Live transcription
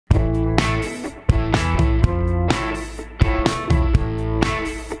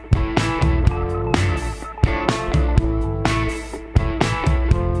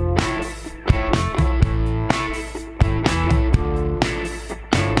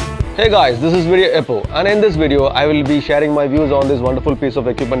Hey guys, this is Video Epo, and in this video I will be sharing my views on this wonderful piece of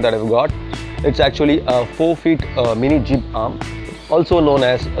equipment that I've got. It's actually a 4 feet mini JIB arm, also known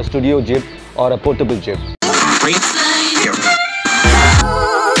as a studio JIB or a portable JIB.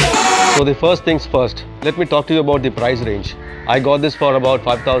 So the first things first, let me talk to you about the price range. I got this for about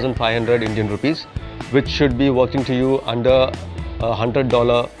 5,500 Indian rupees, which should be working to you under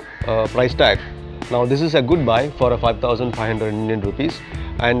 $100 price tag. Now this is a good buy for a 5,500 Indian rupees.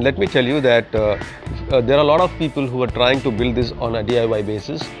 And let me tell you that there are a lot of people who are trying to build this on a DIY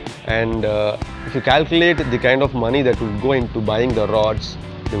basis, and if you calculate the kind of money that would go into buying the rods,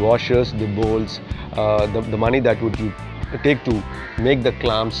 the washers, the bolts, the money that would you take to make the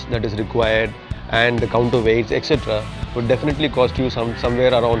clamps that is required, and the counterweights, etc., would definitely cost you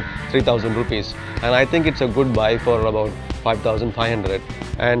somewhere around 3,000 rupees. And I think it's a good buy for about 5,500.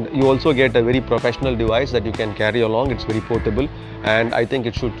 And you also get a very professional device that you can carry along. It's very portable, and I think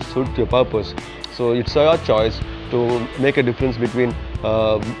it should suit your purpose. So it's your choice to make a difference between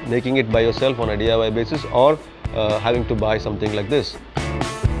making it by yourself on a DIY basis or having to buy something like this.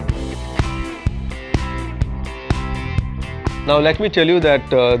 Now let me tell you that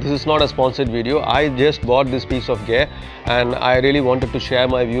this is not a sponsored video. I just bought this piece of gear and I really wanted to share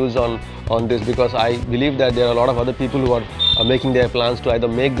my views on this, because I believe that there are a lot of other people who are making their plans to either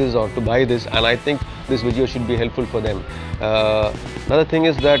make this or to buy this, and I think this video should be helpful for them. Another thing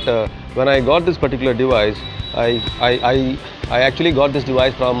is that when I got this particular device, I actually got this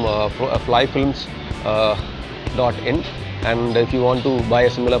device from flyfilms.in. And if you want to buy a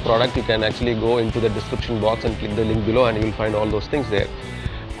similar product, you can actually go into the description box and click the link below, and you will find all those things there.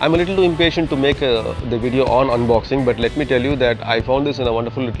 I'm a little too impatient to make the video on unboxing, but let me tell you that I found this in a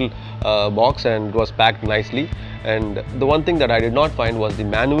wonderful little box, and it was packed nicely. And the one thing that I did not find was the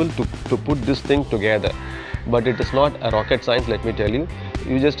manual to put this thing together. But it is not a rocket science, let me tell you.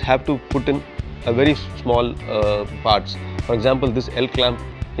 You just have to put in a very small parts. For example, this L clamp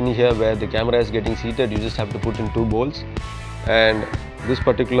in here where the camera is getting seated, you just have to put in 2 bolts, and this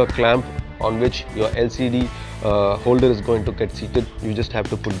particular clamp on which your LCD holder is going to get seated, you just have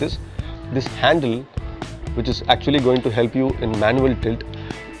to put this handle, which is actually going to help you in manual tilt.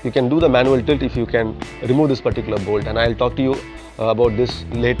 You can do the manual tilt if you can remove this particular bolt, and I'll talk to you about this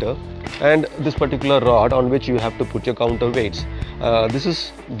later. And this particular rod on which you have to put your counterweights. This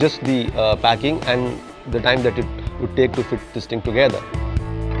is just the packing and the time that it would take to fit this thing together.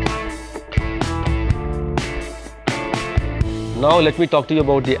 Now let me talk to you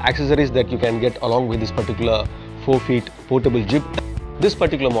about the accessories that you can get along with this particular 4 feet portable JIB. This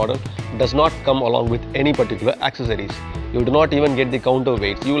particular model does not come along with any particular accessories. You do not even get the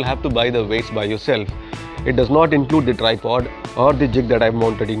counterweights. You will have to buy the weights by yourself. It does not include the tripod or the jig that I've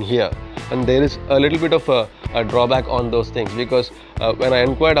mounted in here. And there is a little bit of a drawback on those things, because when I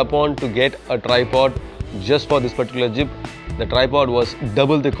inquired upon to get a tripod just for this particular JIB, the tripod was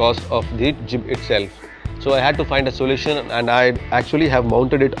double the cost of the JIB itself. So I had to find a solution, and I actually have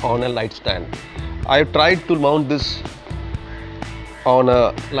mounted it on a light stand. I tried to mount this on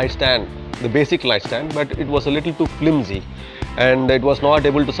a light stand, the basic light stand, but it was a little too flimsy and it was not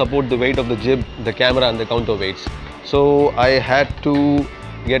able to support the weight of the JIB, the camera and the counterweights. So I had to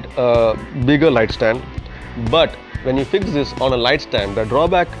get a bigger light stand. But when you fix this on a light stand, the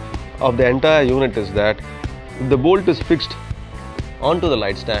drawback of the entire unit is that if the bolt is fixed onto the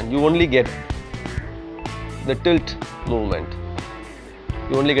light stand, you only get the tilt movement.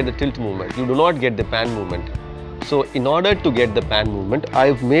 You do not get the pan movement. So in order to get the pan movement,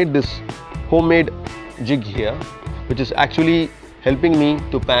 I've made this homemade jig here, which is actually helping me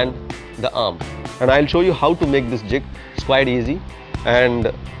to pan the arm. And I'll show you how to make this jig. It's quite easy.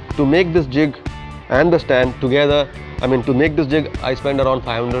 And to make this jig and the stand together, to make this jig I spend around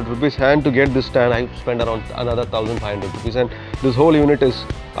 500 rupees, and to get this stand I spend around another 1,500 rupees, and this whole unit is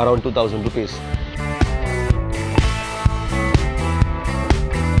around 2,000 rupees.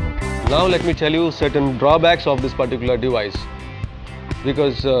 Now let me tell you certain drawbacks of this particular device,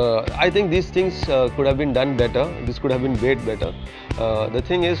 because I think these things could have been done better. This could have been made better. The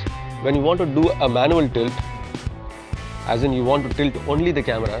thing is, when you want to do a manual tilt, as in you want to tilt only the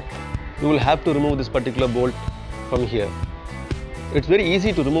camera, you will have to remove this particular bolt from here. It's very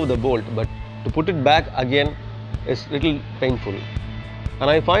easy to remove the bolt, but to put it back again is little painful. And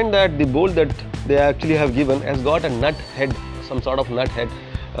I find that the bolt that they actually have given has got a nut head, some sort of nut head.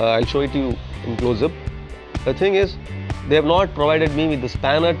 I'll show it to you in close-up. The thing is, they have not provided me with the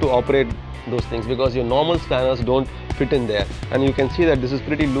spanner to operate those things, because your normal spanners don't fit in there, and you can see that this is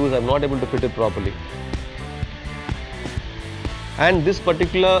pretty loose. I'm not able to fit it properly. And this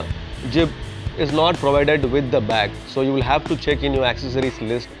particular JIB is not provided with the bag, so you will have to check in your accessories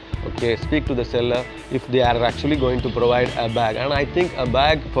list Okay, speak to the seller if they are actually going to provide a bag, and I think a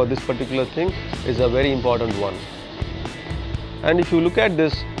bag for this particular thing is a very important one. And if you look at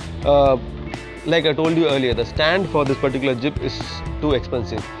this, like I told you earlier, the stand for this particular JIB is too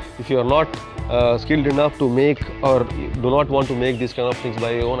expensive. If you are not skilled enough to make, or do not want to make these kind of things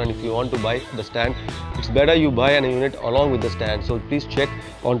by your own, and if you want to buy the stand, it's better you buy an unit along with the stand. So please check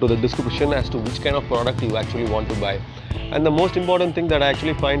onto the description as to which kind of product you actually want to buy. And the most important thing that I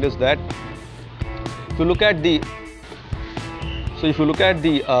actually find is that if you look at the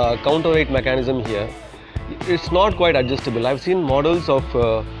counterweight mechanism here, it's not quite adjustable. I've seen models of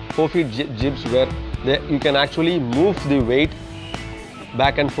 4 feet jibs where you can actually move the weight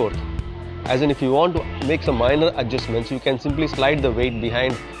back and forth. As in, if you want to make some minor adjustments, you can simply slide the weight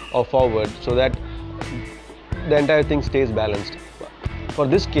behind or forward so that the entire thing stays balanced. For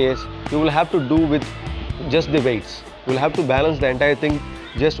this case, you will have to do with just the weights. You will have to balance the entire thing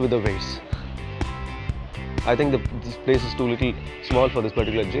just with the weights. I think this place is too little small for this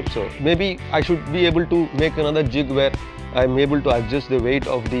particular jig, so maybe I should be able to make another jig where I'm able to adjust the weight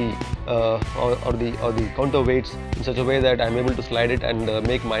of the or the counterweights in such a way that I'm able to slide it and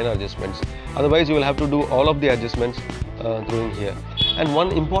make minor adjustments. Otherwise, you will have to do all of the adjustments through in here. And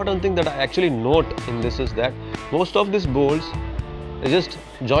one important thing that I actually note in this is that most of these bolts are just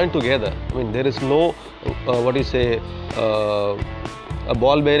joined together. I mean, there is no a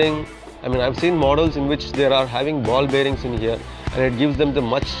ball bearing. I mean, I've seen models in which there are having ball bearings in here, and it gives them the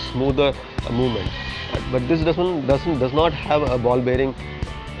much smoother movement. But this does not have a ball bearing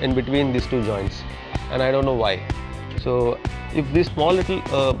in between these two joints, and I don't know why. So if these small little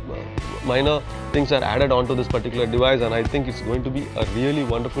minor things are added onto this particular device, and I think it's going to be a really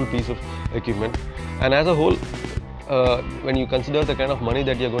wonderful piece of equipment. And as a whole, when you consider the kind of money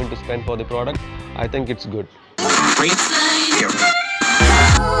that you're going to spend for the product, I think it's good.